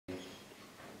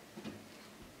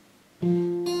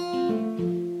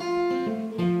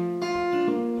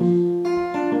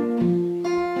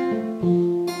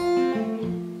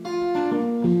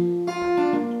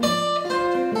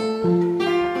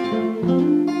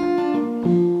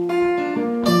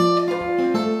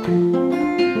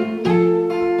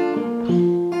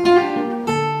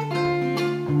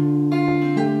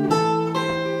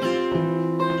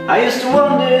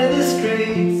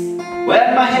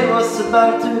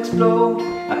about to explode.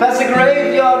 I passed a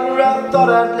graveyard where I thought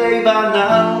I'd lay by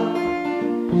now,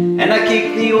 and I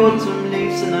kicked the autumn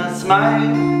leaves and I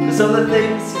smiled, 'cause of the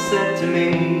things you said to me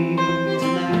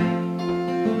tonight.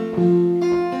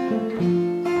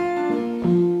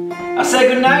 I said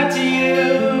goodnight to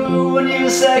you and you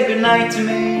said goodnight to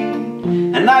me,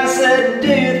 and I said, do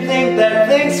you think that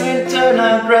things will turn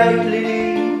out brightly?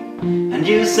 And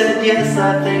you said, yes,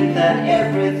 I think that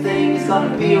everything is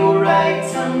gonna be alright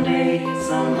someday,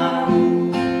 somehow.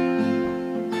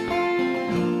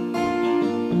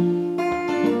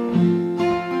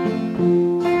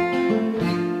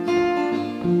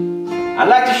 I'd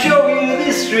like to show you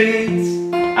the streets,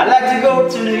 I'd like to go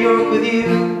to New York with you,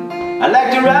 I'd like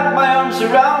to wrap my arms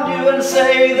around you and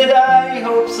say that I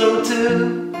hope so too.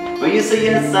 But you say,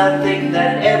 yes, I think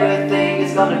that everything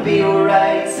is gonna be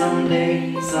alright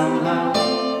someday, somehow.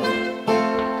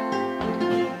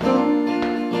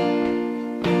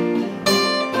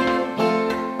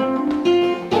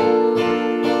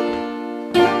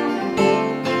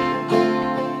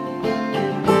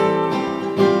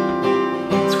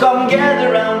 So come gather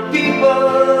round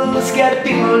people, scared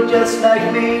people just like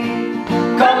me.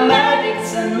 Come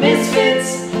addicts and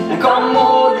misfits, and come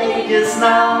all ages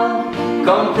now.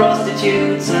 Come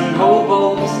prostitutes and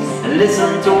hobos, and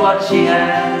listen to what she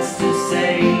has to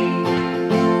say.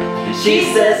 And she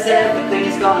says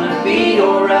everything's gonna be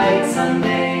alright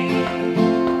someday.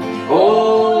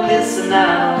 Oh, listen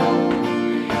now.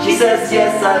 She says,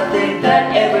 yes, I think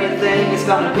that everything is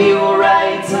gonna be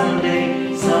alright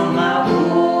someday, somehow.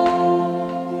 Oh,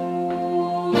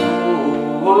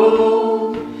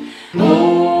 oh, oh,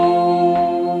 oh.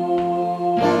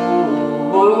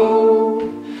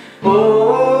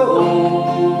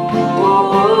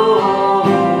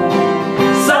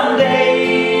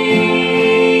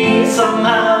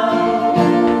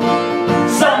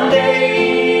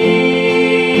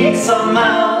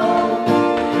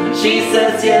 She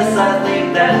says, yes, I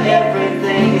think that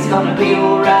everything is gonna be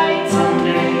alright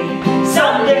someday.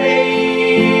 Someday,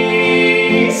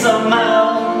 somehow.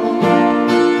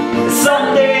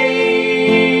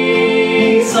 Someday,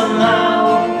 somehow.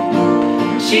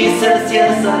 She says,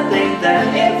 yes, I think that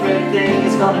everything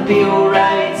is gonna be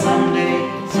alright someday,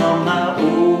 somehow.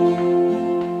 Ooh,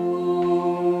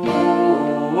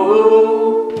 ooh, ooh.